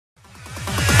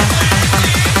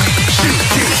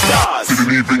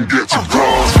even get to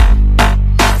cross.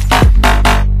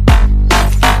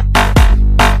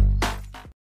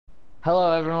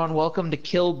 Hello everyone, welcome to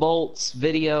Killbolt's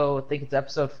video. I think it's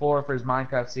episode 4 for his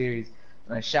Minecraft series.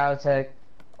 Shoutek,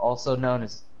 also known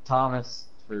as Thomas,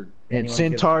 for and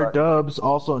Centaur Dubs,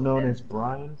 also known as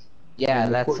Brian. Yeah,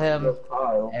 and that's him.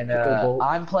 Kyle, and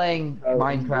I'm playing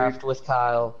Minecraft with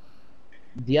Kyle.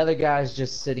 The other guy's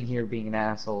just sitting here being an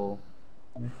asshole.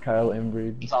 Kyle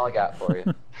Embreed. That's all I got for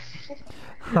you.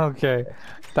 Okay,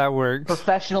 that works.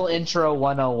 Professional intro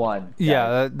 101. Guys.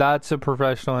 Yeah, that's a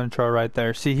professional intro right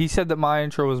there. See, he said that my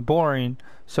intro was boring,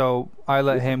 so I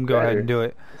let him go ahead and do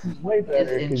it. This is way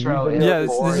better. His intro is Yeah,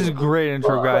 this is a great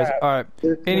intro, guys. Alright,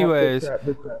 anyways,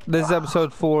 this is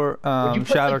episode 4.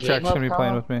 Shadowcheck's going to be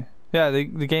playing with me. Yeah, the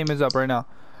game is up right now.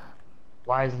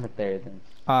 Why isn't it there then?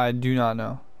 I do not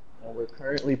know. Well, we're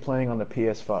currently playing on the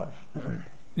PS5.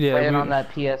 Yeah, playing on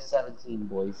that PS17,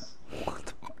 boys.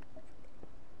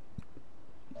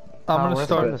 I'm gonna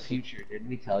start in the future. Didn't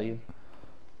we tell you?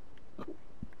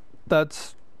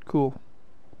 That's cool.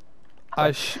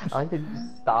 I like to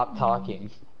stop talking.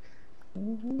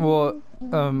 Well,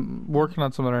 working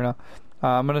on something right now.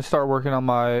 I'm gonna start working on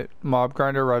my mob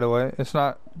grinder right away. It's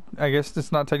not. I guess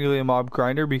it's not technically a mob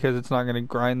grinder because it's not gonna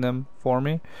grind them for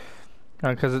me.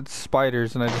 Because it's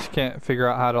spiders, and I just can't figure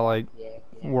out how to like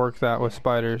work that with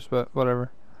spiders. But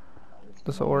whatever.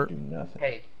 This'll work.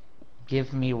 Hey,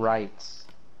 give me rights.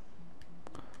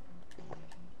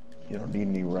 You don't need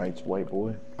any rights, white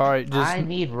boy. Alright, just I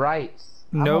need rights.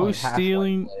 no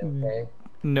stealing. Okay?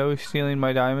 No stealing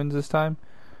my diamonds this time.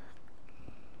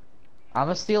 I'm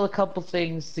gonna steal a couple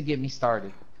things to get me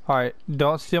started. Alright,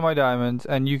 don't steal my diamonds,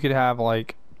 and you could have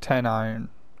like 10 iron.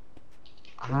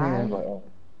 I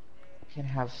can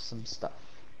have some stuff.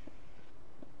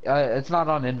 It's not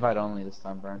on invite only this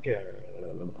time, Brian.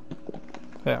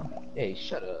 Yeah. Hey,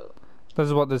 shut up. This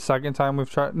is what the second time we've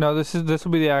tried. No, this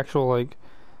will be the actual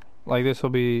like this will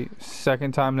be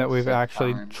second time that we've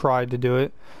actually tried to do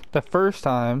it. The first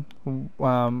time,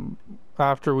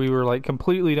 after we were like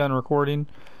completely done recording,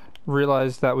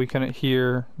 realized that we couldn't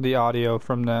hear the audio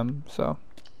from them. So.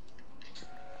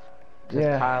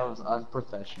 Yeah. Kyle was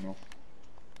unprofessional.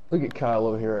 Look at Kyle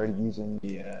over here already using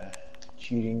the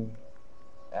cheating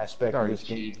aspect of this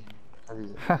game.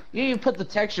 You didn't put the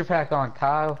texture pack on,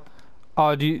 Kyle.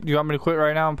 Oh, do you want me to quit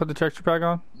right now and put the texture pack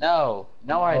on? No,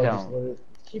 I don't.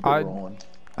 Keep it rolling.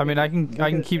 I mean, I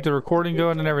can keep the recording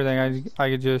going and everything.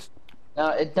 I could just. No,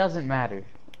 it doesn't matter.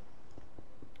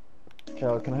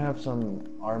 Kyle, can I have some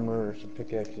armor or some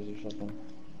pickaxes or something?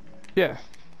 Yeah.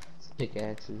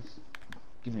 Pickaxes.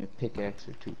 Give me a pickaxe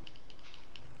or two.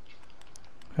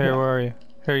 Here, where are you?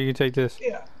 Here, you can take this.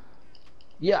 Yeah.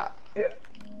 Yeah. Yeah.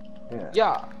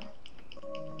 Yeah.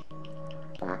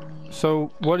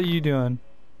 So, what are you doing?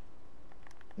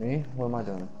 Me? What am I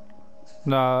doing?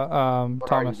 No,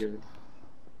 Thomas.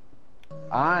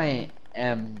 I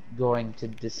am going to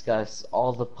discuss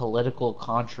all the political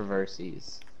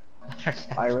controversies.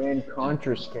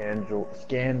 Iran-Contra scandal.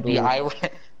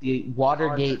 The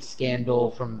Watergate scandal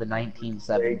from the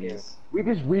 1970s. We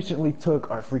just recently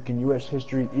took our freaking U.S.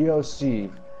 history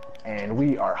EOC, and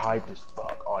we are hyped as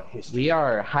fuck on history. We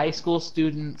are high school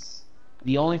students,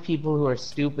 the only people who are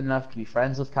stupid enough to be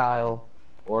friends with Kyle,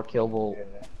 or Killbolt,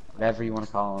 whatever you want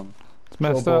to call him. It's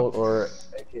messed Killbolt, up. or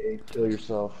AKA kill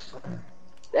yourself.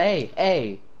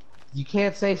 Hey, you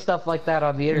can't say stuff like that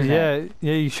on the internet.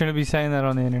 Yeah, you shouldn't be saying that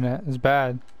on the internet. It's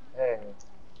bad.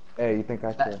 Hey, you think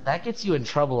I care? That gets you in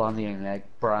trouble on the internet,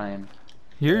 Brian.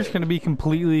 You're just gonna be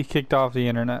completely kicked off the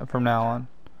internet from now on.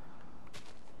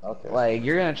 Okay. Like,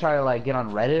 you're gonna try to like get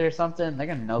on Reddit or something, they're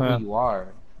gonna know who you are.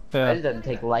 Yeah. Reddit doesn't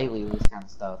take lightly with this kind of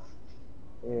stuff.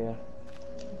 Yeah.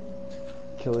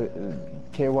 Kill it.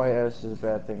 KYS is a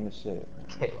bad thing to say.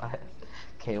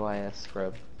 KYS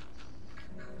scrub.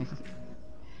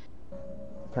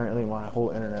 Apparently my whole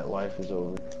internet life is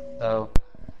over. So,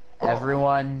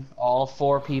 everyone, all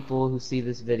 4 people who see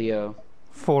this video.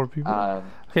 4 people.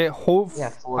 Okay,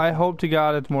 I hope to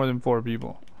God it's more than 4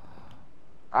 people.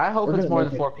 I hope it's more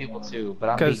than 4 people too, but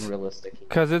I'm being realistic.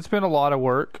 Because it's been a lot of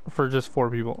work for just 4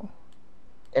 people.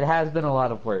 It has been a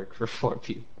lot of work for 4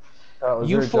 people. Oh,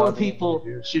 you 4 people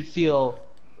should feel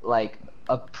like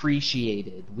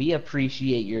appreciated. We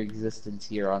appreciate your existence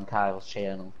here on Kyle's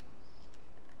channel.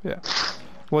 Yeah.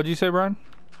 What'd you say, Brian?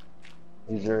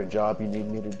 Is there a job you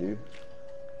need me to do?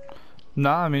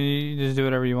 Nah, I mean, you just do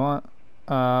whatever you want.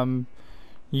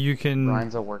 You can.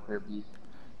 Brian's a worker bee.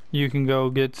 You can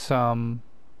go get some.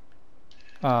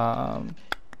 What's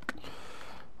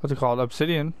it called?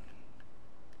 Obsidian.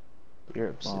 You're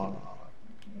a bomb.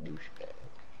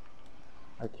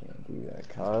 I can't do that,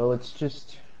 Kyle. It's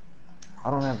just I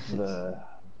don't have the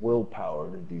willpower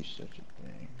to do such a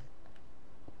thing.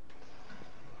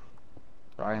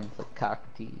 Ryan for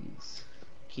cocktease.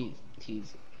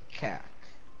 Tease cack.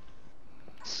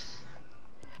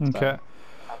 Okay. Sorry.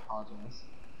 I apologize.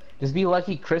 Just be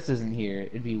lucky Chris isn't here.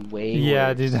 It'd be way Yeah,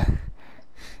 worse. dude.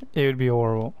 It would be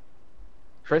horrible.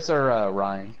 Chris or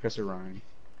Ryan? Chris or Ryan?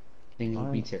 Things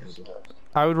would be terrible.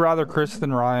 I would rather Chris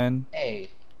than Ryan. Hey,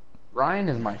 Ryan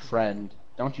is my friend.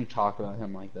 Don't you talk about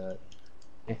him like that.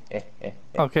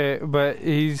 Okay, but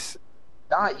he's...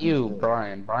 Not you,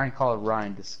 Brian. Brian called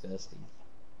Ryan disgusting.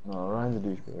 No, Ryan's a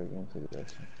douchebag. I'm say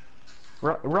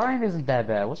that. Ryan isn't that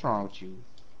bad. What's wrong with you?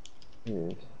 He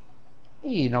is.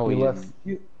 You know He he left.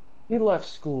 isn't. He left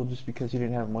school just because he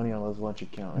didn't have money on his lunch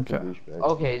account. That's Okay. a douchebag.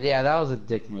 Okay, yeah, that was a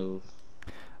dick move.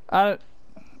 I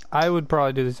would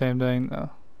probably do the same thing, though.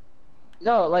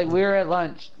 No, like we were at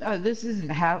lunch. This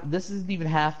isn't even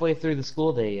halfway through the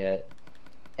school day yet,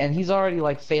 and he's already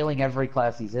like failing every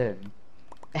class he's in.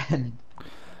 And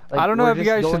like, I don't know we're if you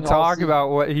just guys going should all talk se- about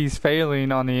what he's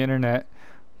failing on the internet.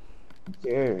 Who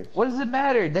cares? What does it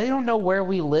matter? They don't know where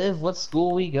we live, what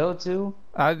school we go to.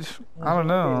 I don't They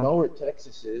know know. where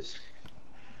Texas is.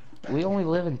 We only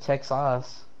live in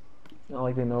Texas. Not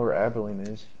like they know where Abilene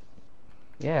is.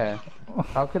 Yeah.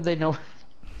 How could they know?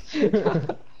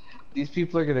 These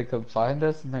people are gonna come find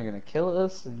us and they're gonna kill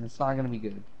us, and it's not gonna be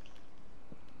good.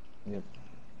 Yep.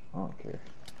 I don't care.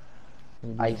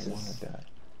 ISIS. Wanna die.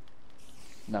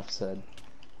 Enough said.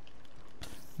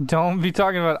 Don't be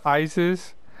talking about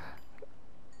ISIS.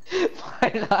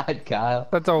 Why not, Kyle?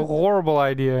 That's a horrible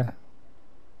idea.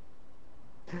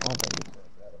 I don't think it's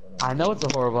that bad. I know it's a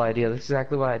horrible idea. That's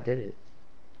exactly why I did it.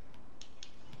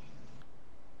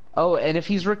 Oh, and if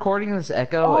he's recording this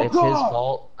echo, Oh, it's his God!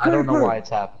 fault. I don't know why it's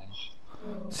happening.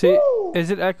 See,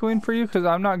 is it echoing for you? Because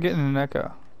I'm not getting an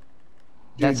echo.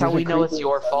 That's Dude, how we there's a know it's creeper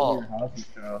your inside fault. your house,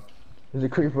 Kyle. There's a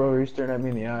creeper over here staring at me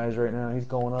in the eyes right now. He's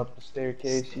going up the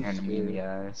staircase. He's Staring me in the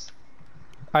scared. eyes.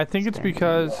 I think it's Staring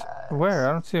because... in the eyes. Where?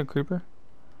 I don't see a creeper.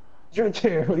 He's right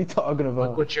there. What are you talking about?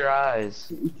 Look with your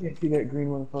eyes. You can't see that green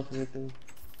motherfucker right there.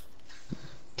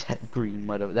 That green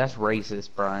mud. That's racist,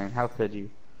 Brian. How could you?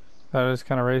 That is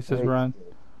kind of racist, Hey. Brian.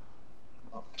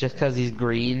 Just because he's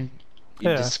green,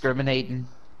 you're Yeah. discriminating.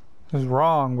 It's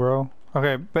wrong, bro.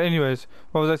 Okay, but anyways,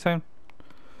 what was I saying?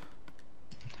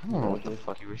 I don't know what the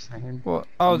fuck you were saying. Well,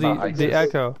 oh, About the ISIS.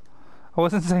 echo. I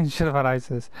wasn't saying shit about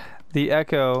ISIS. The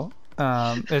echo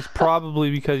is probably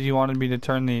because you wanted me to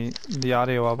turn the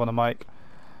audio up on the mic.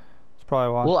 That's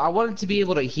probably why. Well, I wanted to be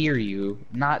able to hear you,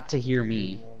 not to hear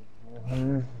me.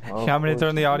 Mm-hmm. You want me to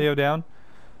turn the audio down?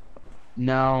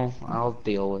 No, I'll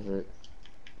deal with it.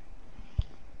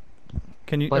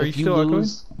 Can you? But Are you if you still echoing?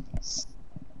 lose,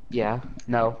 yeah,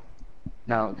 no,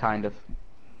 kind of.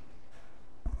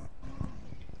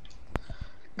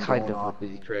 Kind Going of off. would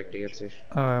be the correct answer.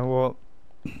 Alright, well,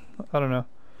 I don't know.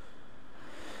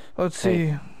 Let's see.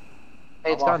 Hey,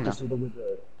 it's gone now.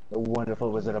 The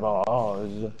wonderful Wizard of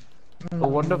Oz. The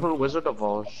wonderful Wizard of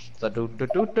Oz.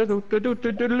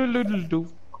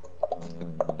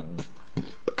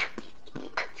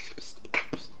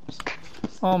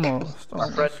 Almost.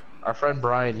 Our friend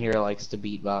Brian here likes to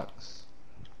beatbox.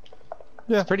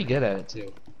 Yeah. He's pretty good at it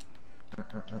too.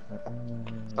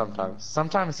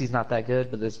 Sometimes he's not that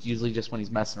good, but it's usually just when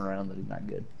he's messing around that he's not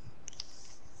good.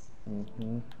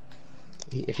 Mm-hmm.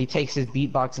 If he takes his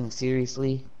beatboxing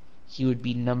seriously, he would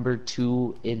be number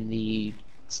 2 in the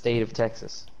state of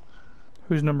Texas.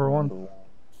 Who's number one?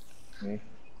 Me.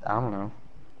 I don't know.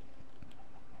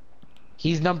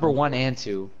 He's number 1 and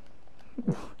 2.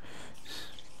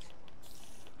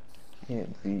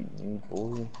 Can't beat me,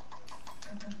 boy.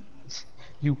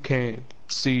 You can't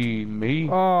see me.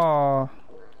 Oh,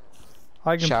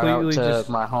 I Shout out completely to just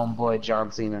my homeboy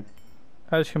John Cena.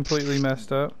 I just completely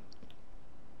messed up.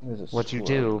 There's a What you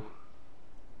squirrel.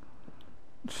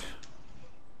 do?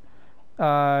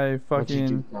 I What you do,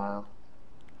 fucking Kyle?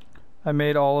 I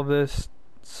made all of this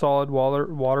solid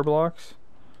water blocks.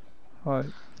 Like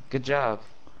Good job.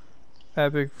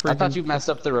 epic freaking. I thought you messed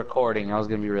up the recording. I was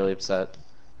gonna be really upset.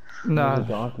 There's a Nah,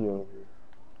 donkey over here.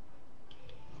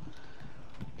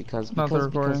 Not the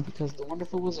recording. Because the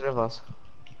wonderful Wizard of Oz.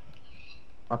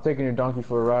 I'm taking your donkey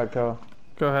for a ride, Kyle.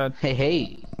 go ahead.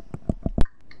 Hey.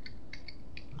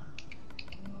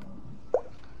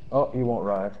 Oh, he won't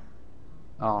ride.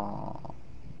 Oh,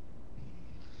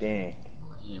 Dang.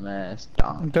 you ass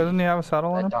donkey. Doesn't he have a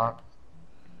saddle on him? I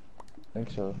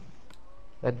think so.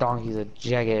 That donkey's a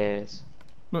jackass.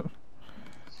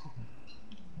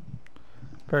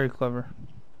 Very clever.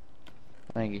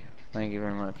 Thank you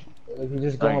very much. Like, he's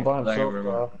just going by Thank you himself, very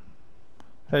Kyle.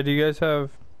 Hey, do you guys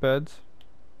have beds?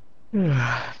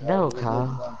 No,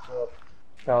 Kyle.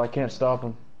 Kyle, I can't stop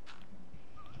him.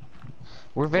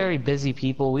 We're very busy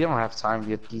people. We don't have time to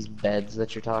get these beds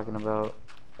that you're talking about.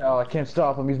 Kyle, I can't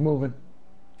stop him. He's moving.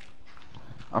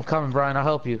 I'm coming, Brian. I'll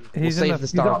help you. We'll He's in save the-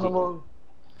 this He's on the donkey. move.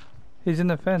 He's in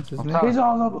the fence, isn't he? coming. He's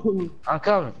on the move. I'm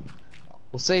coming.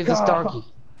 We'll save this Kyle. donkey.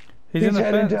 He's in the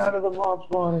heading fence. down to the mob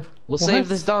spawner. We'll What? save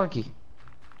this donkey.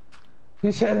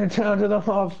 He's heading down to the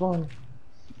mob spawner.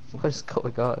 What is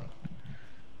going on?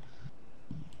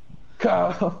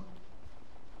 Kyle.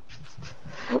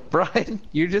 Brian,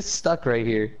 you're just stuck right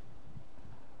here.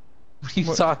 What are you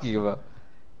What? talking about?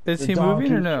 Is The he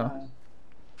moving or donkey's no? trying-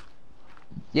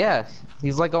 Yeah,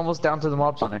 he's like almost down to the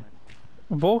mob center.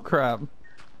 Bull crap.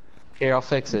 Here, I'll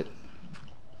fix it.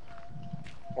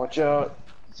 Watch out.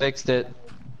 Fixed it.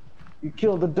 You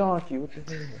killed the donkey. What you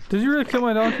doing? Did you really kill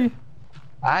my donkey?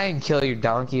 I didn't kill your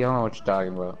donkey. I don't know what you're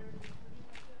talking about.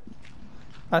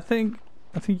 I think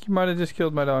you might have just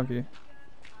killed my donkey.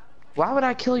 Why would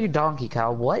I kill your donkey,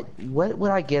 Kyle? What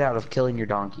would I get out of killing your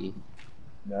donkey?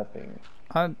 Nothing.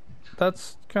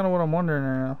 That's kind of what I'm wondering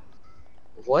right now.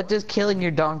 What does killing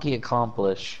your donkey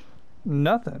accomplish?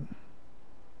 Nothing.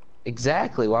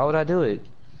 Exactly. Why would I do it?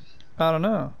 I don't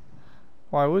know.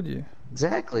 Why would you?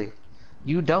 Exactly.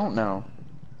 You don't know.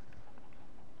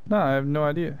 No, I have no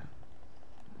idea.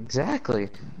 Exactly.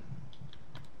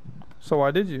 So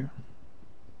why did you?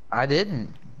 I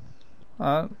didn't.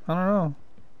 I don't know.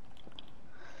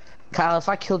 Kyle, if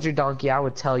I killed your donkey, I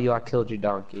would tell you I killed your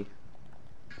donkey.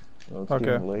 Well, it's Okay.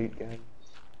 getting late, guys.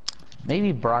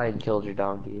 Maybe Brian killed your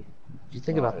donkey. Did you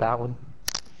think about that one?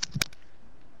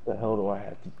 What the hell do I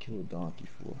have to kill a donkey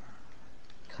for?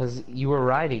 Because you were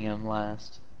riding him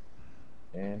last.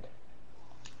 And?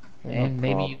 And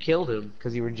maybe you killed him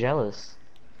because you were jealous.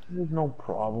 There's no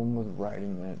problem with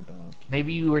riding that donkey.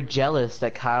 Maybe you were jealous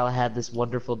that Kyle had this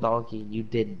wonderful donkey and you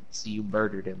didn't, so you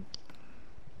murdered him.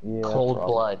 Yeah, Cold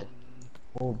probably. blood.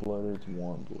 Cold blooded,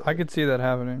 warm blood. I could see that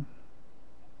happening.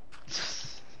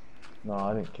 No,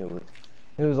 I didn't kill it.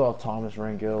 It was all Thomas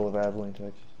Rangel of Abilene,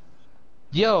 Texas.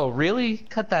 Yo, really?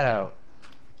 Cut that out.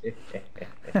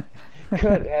 Cut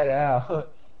that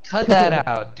out. Cut that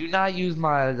out. Do not use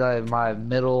my my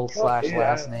middle / it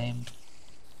last out. name.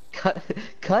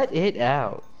 Cut it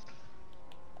out.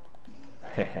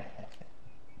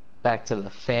 Back to the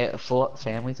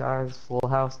family ties, Full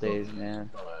House days, man.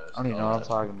 I don't even know what I'm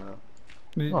talking about.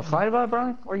 Do You want to fight about it,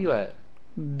 Brian? Where you at?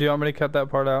 you want me to cut that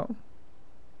part out?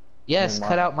 Yes, Never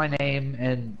cut mind. out my name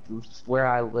and where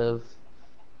I live.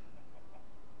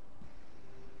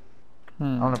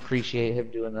 I don't appreciate him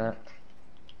doing that.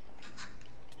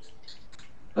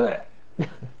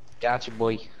 Gotcha,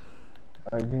 boy.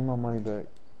 Alright, give me my money back.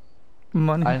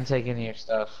 Money. I didn't take any of your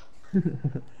stuff.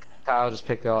 Kyle just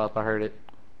picked it all up. I heard it.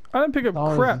 I didn't pick up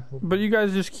Thomas- crap, but you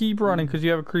guys just keep running because you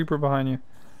have a creeper behind you.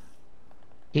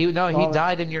 He Thomas-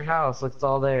 died in your house. Look, it's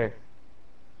all there.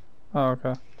 Oh,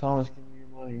 okay. Thomas, give me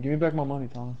your money. Give me back my money,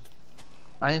 Thomas.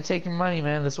 I didn't take your money,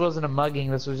 man. This wasn't a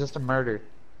mugging. This was just a murder.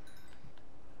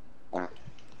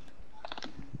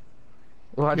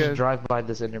 Why'd you Good. drive by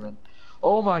this Enderman?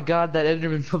 Oh my god, that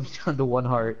Enderman put me down to 1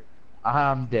 heart.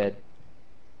 I'm dead.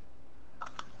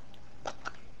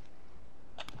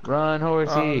 Run, Oh,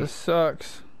 horsey. this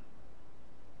sucks.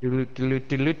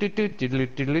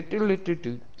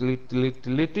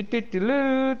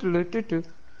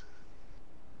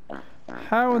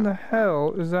 How in the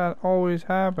hell is that always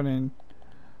happening?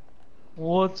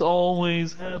 What's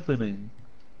always happening?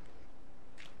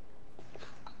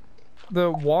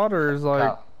 The water is like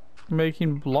Kyle.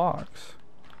 making blocks.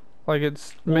 Like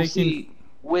it's Well, making. see,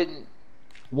 when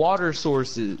water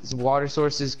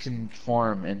sources can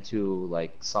form into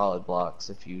like solid blocks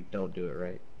if you don't do it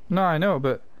right. No, I know,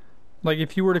 but like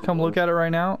if you were to come look at it right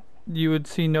now, you would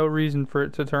see no reason for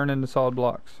it to turn into solid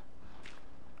blocks.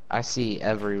 I see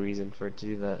every reason for it to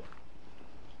do that.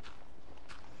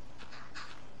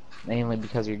 Mainly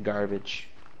because you're garbage.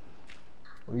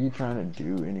 What are you trying to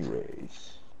do,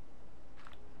 anyways?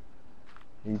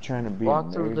 Are you trying to be Walk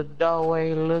a through nerd, the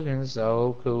doorway looking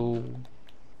so cool.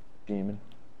 demon?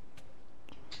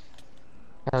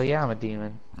 Hell yeah, I'm a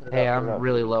demon. Put it Hey, up, put it I'm up.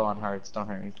 really low on hearts. Don't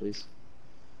hurt me, please.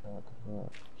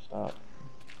 Stop.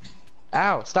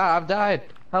 Ow! Stop! I've died.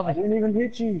 Help I me. didn't even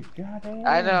hit you. God damn.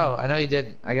 I know you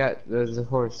didn't. There's a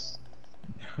horse.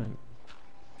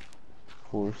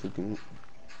 Horse again.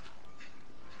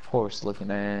 Horse looking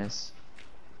ass.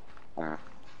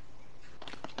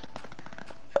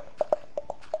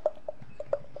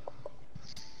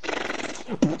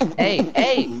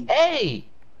 Hey!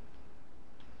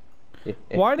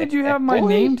 Why did you have my Boy.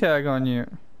 name tag on you?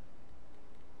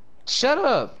 Shut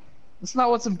up. That's not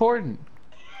what's important.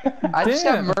 I just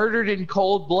got murdered in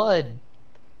cold blood.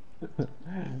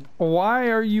 Why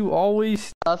are you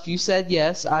always Stuff. You said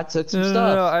yes. I took some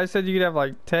stuff. No, I said you could have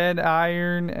like 10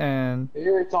 iron and.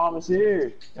 Here, Thomas.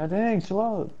 Here. God dang, chill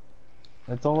out.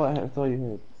 That's all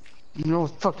you had. No,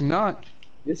 fucking not.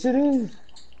 Yes, it is.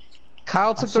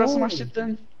 Kyle took the rest of my shit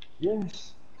then.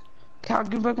 Yes. Kyle,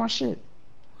 give back my shit.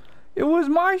 It was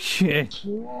my shit.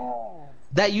 Yeah.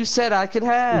 That you said I could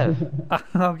have.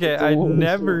 Okay, I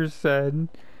never said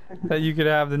that you could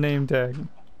have the name tag.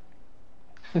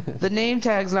 The name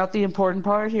tag's not the important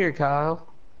part here, Kyle.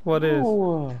 What is?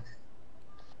 Oh.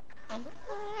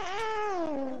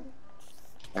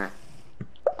 I'm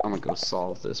gonna go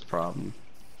solve this problem.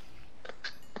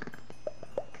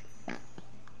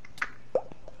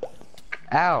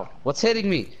 Ow! What's hitting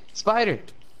me? Spider!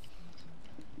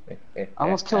 I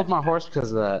almost killed my horse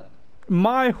because of that.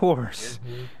 My horse.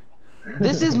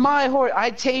 This is my horse. I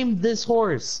tamed this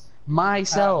horse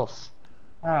myself.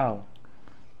 How?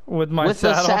 With my With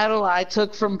saddle. the saddle I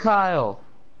took from Kyle.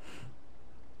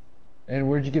 And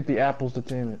where'd you get the apples to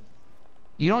tame it?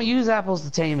 You don't use apples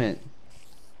to tame it.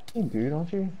 You do,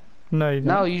 don't you? No, you don't.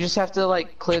 No, you just have to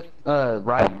like click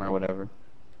ride them or whatever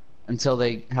until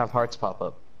they have hearts pop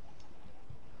up.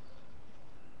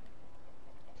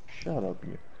 Shut up,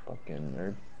 you fucking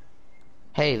nerd.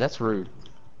 Hey, that's rude.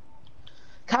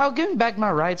 Kyle, give me back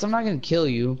my rights. I'm not gonna kill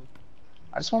you.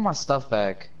 I just want my stuff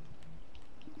back.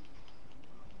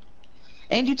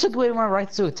 And you took away my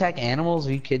rights to attack animals?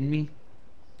 Are you kidding me?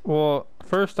 Well,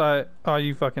 first oh,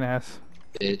 you fucking ass.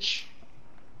 Bitch.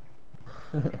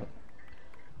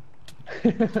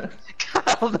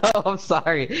 Kyle, no, I'm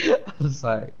sorry. I'm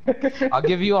sorry. I'll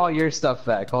give you all your stuff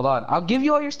back. Hold on. I'll give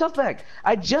you all your stuff back.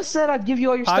 I just said I'd give you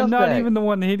all your stuff back. I'm not even the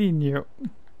one hitting you.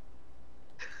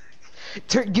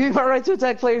 Give me my right to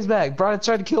attack players back. Brian's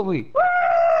trying to kill me.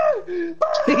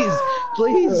 Please,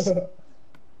 please.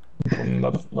 Oh,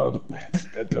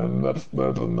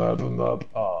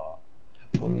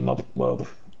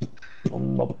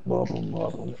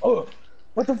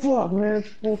 what the fuck, man?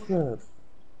 Bullcrap.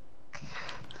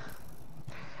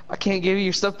 I can't give you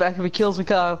your stuff back if he kills me,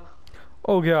 Kyle.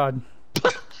 Oh god.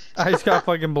 I just got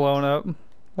fucking blown up.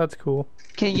 That's cool.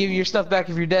 Can't give you your stuff back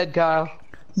if you're dead, Kyle.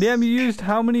 Damn, you used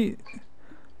how many?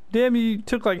 Damn, you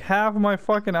took like half of my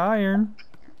fucking iron.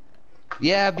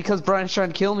 Yeah, because Brian's trying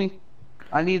to kill me.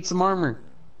 I need some armor.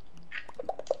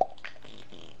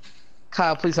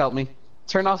 Kyle, please help me.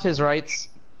 Turn off his rights.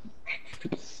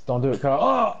 Don't do it, Kyle.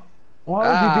 Oh! Why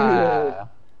would you do that?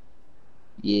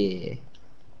 Yeah.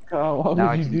 Kyle, why Now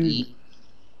would I you can do eat.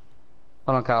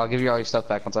 Hold on, Kyle. I'll give you all your stuff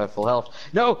back once I have full health.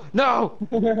 No! No!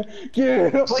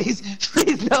 Yeah. Please!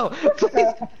 Please, no!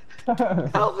 Please!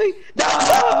 Help me!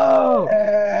 No!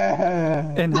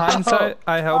 In hindsight,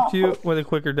 I helped you with a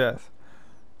quicker death.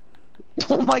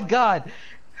 Oh my god!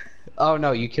 Oh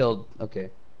no, you killed... Okay.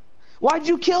 Why'd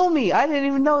you kill me? I didn't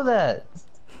even know that!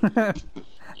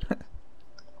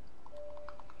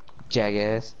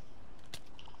 Jackass.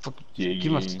 Fuck, give me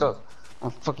my stuff. My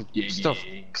fucking stuff.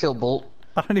 Killbolt.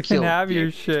 I don't even have your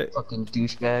shit. Fucking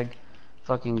douchebag.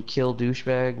 Fucking kill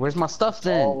douchebag. Where's my stuff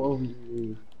then? All over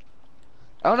you.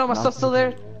 Oh no, my stuff's still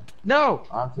there? No!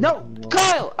 No!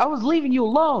 Kyle! I was leaving you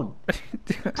alone!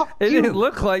 Fuck It you. didn't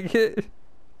look like it.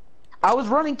 I was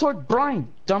running toward Brian,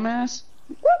 dumbass.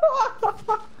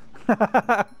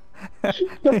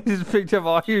 He just picked up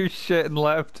all your shit and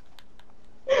left.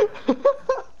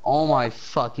 Oh my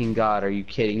fucking god, are you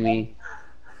kidding me?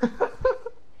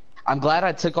 I'm glad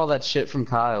I took all that shit from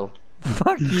Kyle.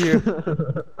 Fuck you.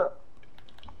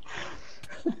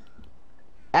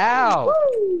 Ow!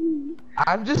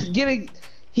 I'm just getting...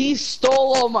 He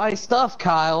stole all my stuff,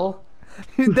 Kyle.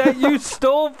 That you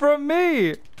stole from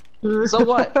me. So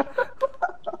what?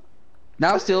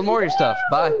 Now steal more of your stuff.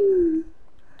 Bye.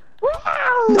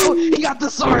 No, he got the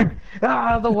sword!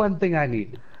 Ah, the one thing I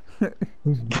need.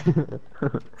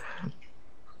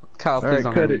 Kyle, please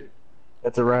don't hurt me.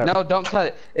 That's a wrap. No, don't cut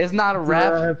it. It's not a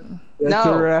rap. That's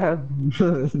No. a wrap.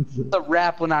 It's a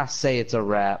rap when I say it's a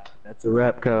rap. That's a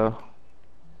wrap, Kyle.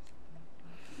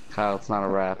 Kyle, it's not a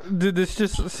rap. Dude, this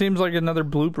just seems like another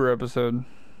blooper episode.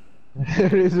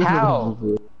 How?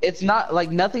 It's not like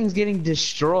nothing's getting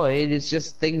destroyed. It's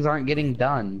just things aren't getting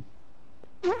done.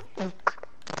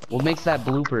 What makes that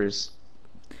bloopers?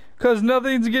 Cause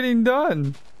nothing's getting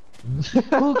done.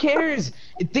 Who cares?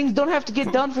 Things don't have to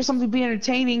get done for something to be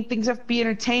entertaining. Things have to be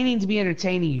entertaining to be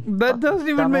entertaining. That doesn't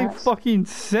even make dumbass. fucking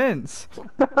sense.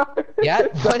 Yeah,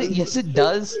 but yes, it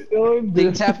does.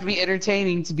 Things have to be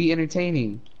entertaining to be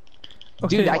entertaining.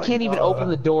 Dude, Okay. I can't even open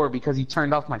the door because you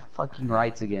turned off my fucking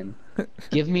rights again.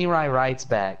 Give me my rights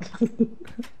back.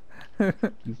 You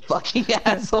fucking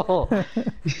asshole. I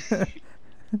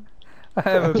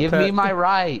have a Give pet. me my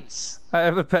rights. I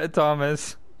have a pet,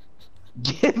 Thomas.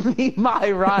 Give me my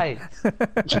rights.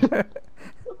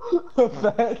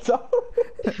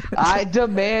 I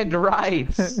demand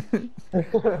rights.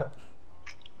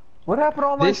 What happened to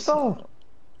all my This- stuff?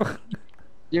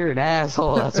 You're an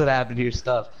asshole. That's what happened to your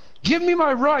stuff. Give me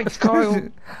my rights, Kyle.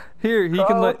 Here, he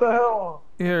can Oh, let. what the hell?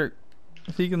 Here,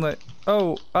 he can let.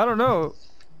 Oh, I don't know.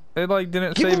 It like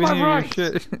didn't Give me save my any of your rights.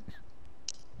 shit.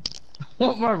 I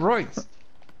want my rights.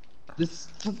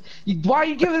 Why are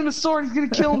you giving him a sword? He's gonna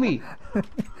kill me. He's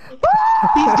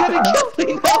gonna kill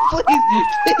me. No, please,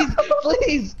 please,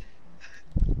 please.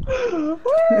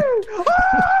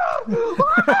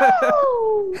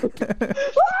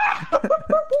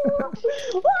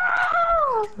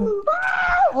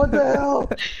 What the hell?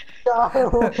 God.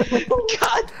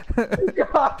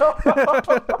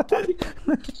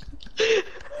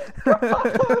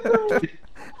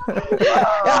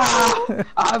 Ah,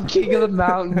 I'm king of the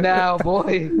mountain now,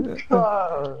 boy.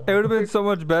 God. It would have been so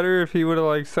much better if he would have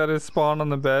like set his spawn on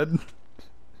the bed.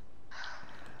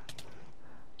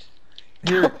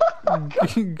 Here,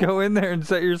 go in there and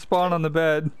set your spawn on the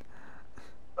bed.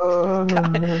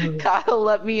 Kyle,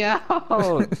 let me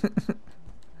out.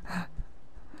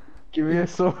 Give me a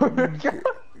sword.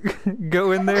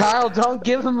 Go in there. Kyle, don't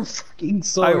give him a fucking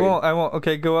sword. I won't. I won't.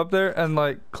 Okay, go up there and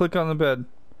like click on the bed.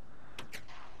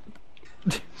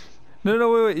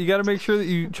 No, wait. You gotta make sure that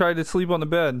you try to sleep on the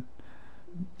bed.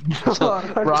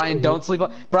 Brian, don't sleep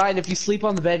on. Brian, if you sleep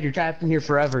on the bed, you're trapped in here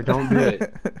forever. Don't do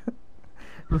it.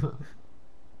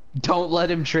 Don't let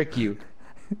him trick you.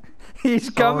 He's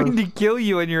coming to kill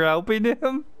you and you're helping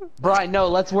him? Brian, no,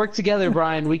 let's work together,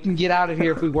 Brian. We can get out of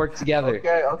here if we work together.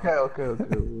 Okay.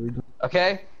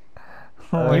 Okay?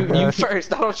 Oh my You God.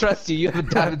 first. I don't trust you. You have a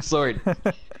diamond sword.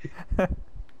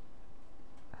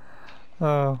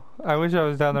 Oh, I wish I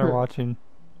was down there watching.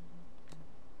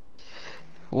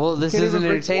 Well, this Can't isn't even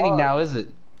break entertaining the now, is it?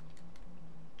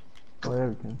 Oh,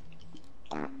 everything.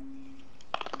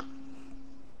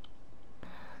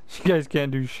 You guys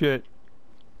can't do shit.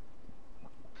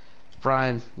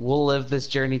 Brian, we'll live this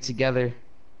journey together.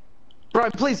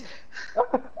 Brian, please!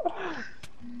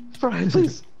 Brian,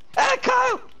 please! Ah,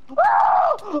 Kyle!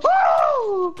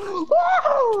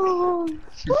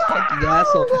 You fucking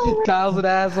asshole. Kyle's an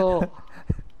asshole.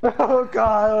 Oh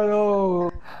God,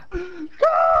 no.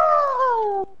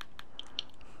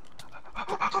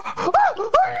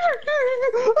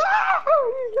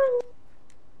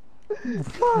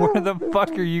 Where the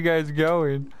fuck are you guys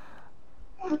going?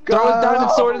 Throw his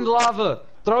diamond sword in the lava!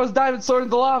 Throw his diamond sword in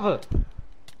the lava!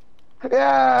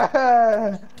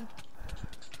 Yeah.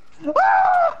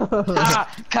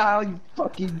 Ah, Kyle, you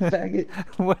fucking faggot.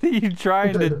 What are you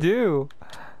trying to do?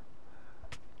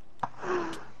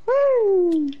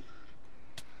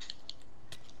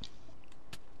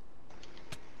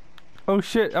 Oh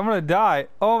shit, I'm gonna die.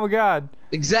 Oh my God.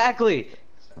 Exactly.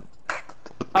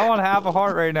 I want half a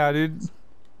heart right now, dude.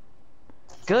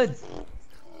 Good.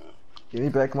 Give me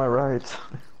back my rights.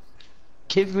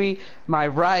 Give me my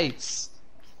rights.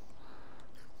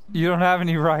 You don't have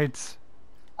any rights.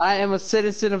 I am a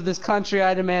citizen of this country.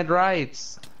 I demand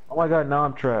rights. Oh my God, now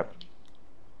I'm trapped.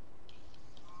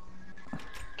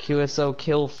 QSO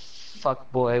kill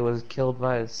fuckboy was killed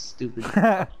by a stupid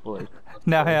fuckboy.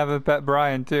 Now I have a pet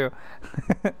Brian too.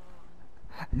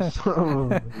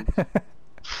 Fucking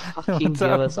What's give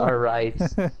up? us our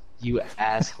rights, you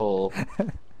asshole.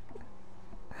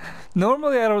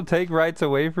 Normally I don't take rights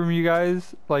away from you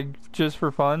guys, like just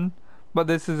for fun, but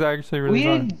this is actually really We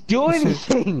fun. didn't do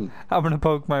anything. I'm gonna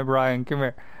poke my Brian. Come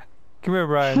here. Come here,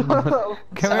 Brian. Come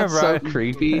here, Sounds so Brian.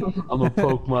 creepy. I'm gonna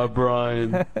poke my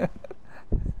Brian.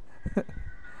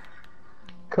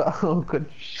 Kyle, good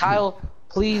shit. Kyle,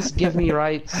 please give me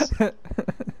rights.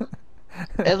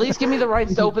 At least give me the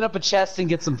rights to open up a chest and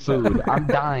get some food. I'm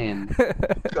dying.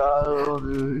 Kyle,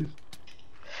 dude.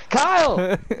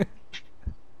 Kyle!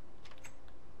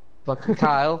 Fucking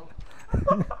Kyle.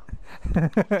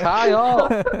 Kyle!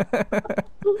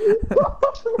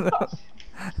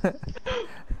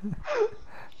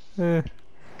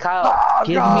 Kyle,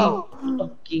 give me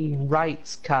fucking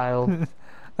rights, Kyle.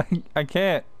 I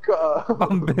can't. Kyle.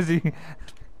 I'm busy.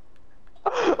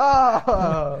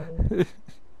 Ah.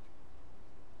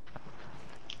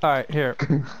 Alright, here.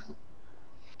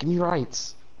 Give me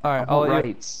rights. Alright, I want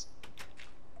rights.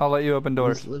 I'll let you open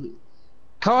doors.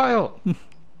 Kyle!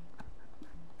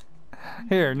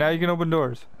 Here, now you can open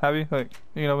doors. Have you? Look,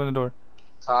 you can open the door.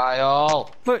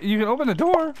 Kyle! Look, you can open the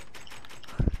door.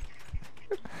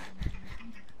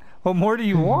 What more do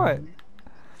you want?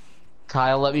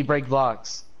 Kyle, let me break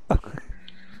blocks.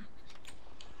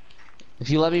 If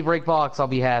you let me break blocks, I'll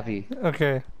be happy.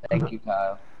 Okay. Thank you,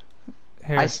 Kyle.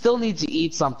 Here. I still need to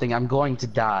eat something. I'm going to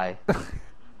die.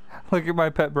 Look at my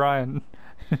pet Brian.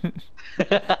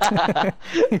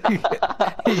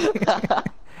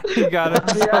 he got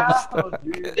himself stuck.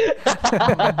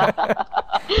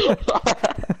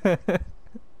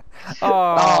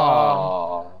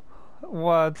 Oh,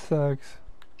 what sucks?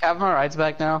 Have my rights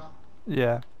back now?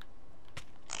 Yeah.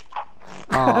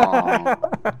 Oh.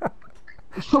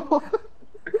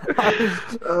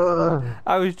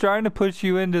 I was trying to push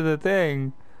you into the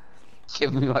thing.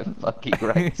 Give me my fucking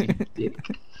rights, you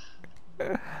dick.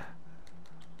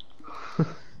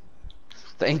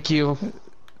 Thank you.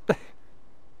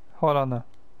 Hold on though.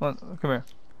 Come here.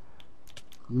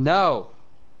 No.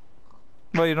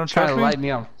 Well, you don't Trying trust to me? light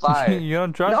me on fire. You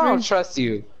don't trust No, me? I don't trust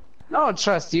you. No, I don't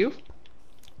trust you.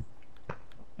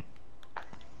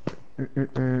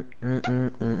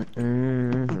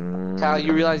 Kyle,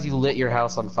 you realize you lit your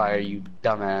house on fire, you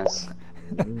dumbass.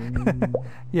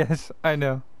 Yes, I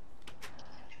know.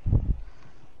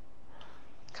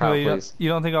 Kyle, Wait, please. you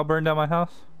don't think I'll burn down my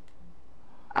house?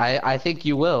 I think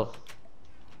you will.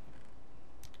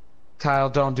 Kyle,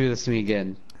 don't do this to me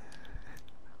again.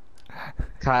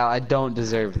 Kyle, I don't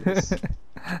deserve this.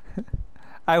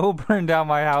 I will burn down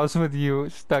my house with you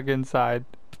stuck inside.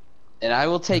 And I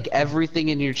will take everything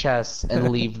in your chest and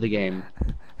leave the game.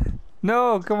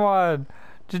 No, come on.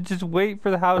 Just wait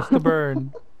for the house to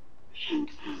burn.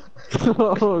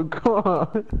 Oh,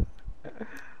 God.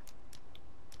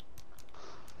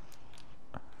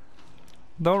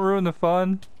 Don't ruin the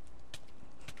fun.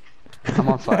 I'm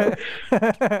on fire.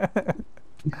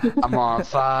 I'm on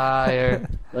fire.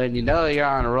 When you know you're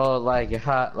on a roll like you're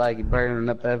hot, like you're burning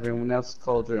up everyone else's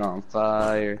culture on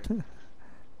fire.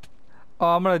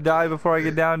 Oh, I'm gonna die before I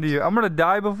get down to you. I'm gonna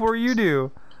die before you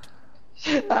do.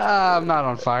 I'm not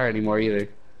on fire anymore either.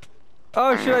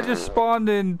 Oh shit, I just spawned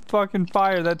in fucking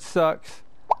fire. That sucks.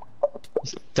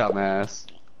 Dumbass.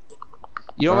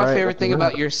 You know my Alright, favorite that's thing a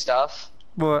about wrap. your stuff?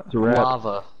 What? It's a wrap.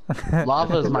 Lava.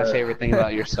 Lava is my favorite thing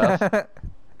about your stuff.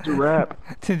 It's a wrap.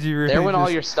 Did you really There went all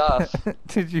just- your stuff.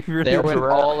 Did you really There just- went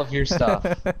all of your stuff.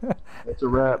 It's a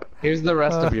wrap. Here's the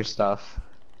rest of your stuff.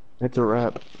 It's a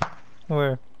wrap.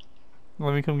 Where?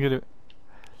 Let me come get it.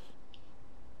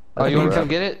 Oh, you It's a want to come wrap.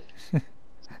 get it?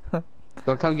 You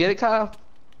want to come get it, Kyle?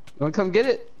 You want to come get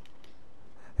it?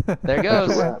 There it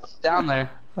goes. wrap. It's down there.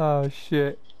 Oh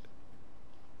shit.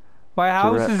 My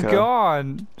house wrap, is Kyle.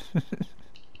 gone.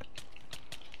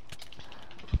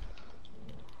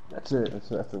 That's it.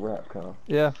 That's a wrap, Kyle.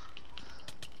 Yeah.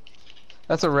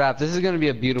 That's a wrap. This is going to be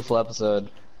a beautiful episode.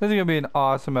 This is gonna be an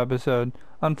awesome episode.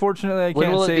 Unfortunately, I When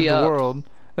can't will it save be the up? world.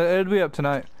 It'll be up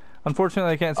tonight.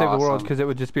 Unfortunately, I can't save the world Awesome. because it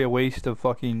would just be a waste of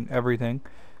fucking everything.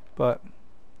 But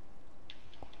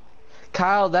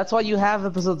Kyle, that's why you have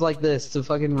episodes like this, to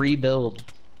fucking rebuild.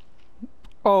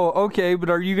 oh, okay.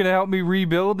 But are you gonna help me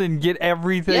rebuild and get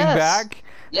everything Yes. back?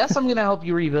 Yes, I'm going to help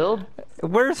you rebuild.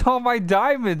 Where's all my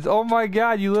diamonds? Oh my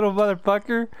god, you little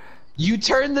motherfucker! You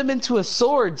turned them into a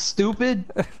sword, stupid.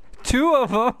 2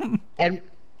 of them.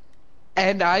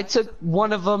 And I took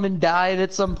one of them and died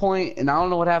at some point, and I don't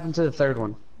know what happened to the third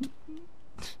one.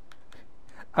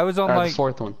 I was on Or like. the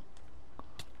fourth one.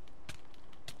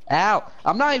 Ow!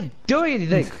 I'm not even doing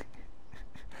anything!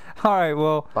 All right,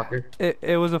 well, Fucker.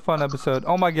 it was a fun episode.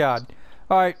 Oh my god!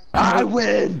 All right, I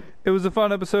win! it was a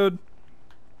fun episode.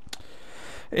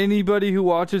 Anybody who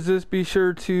watches this, be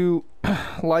sure to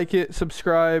like it,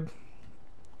 subscribe.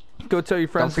 Go tell your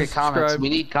Don't friends to forget comments. subscribe. We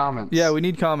need comments. Yeah, we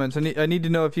need comments. I need to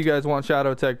know if you guys want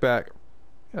Shadow Tech back.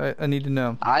 I need to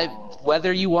know.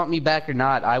 Whether you want me back or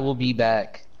not, I will be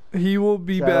back. He will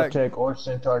be Shadow back. Tech or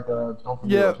Centaur Dubs. Don't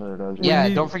forget Yeah. about Centaur Dubs. Yeah,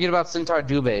 need- don't forget about Centaur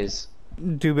Dubes.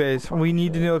 Dubes. We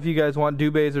need to know if you guys want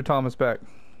Dubes or Thomas back.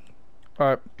 All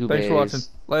right. Thanks for Dubes. watching.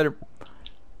 Later.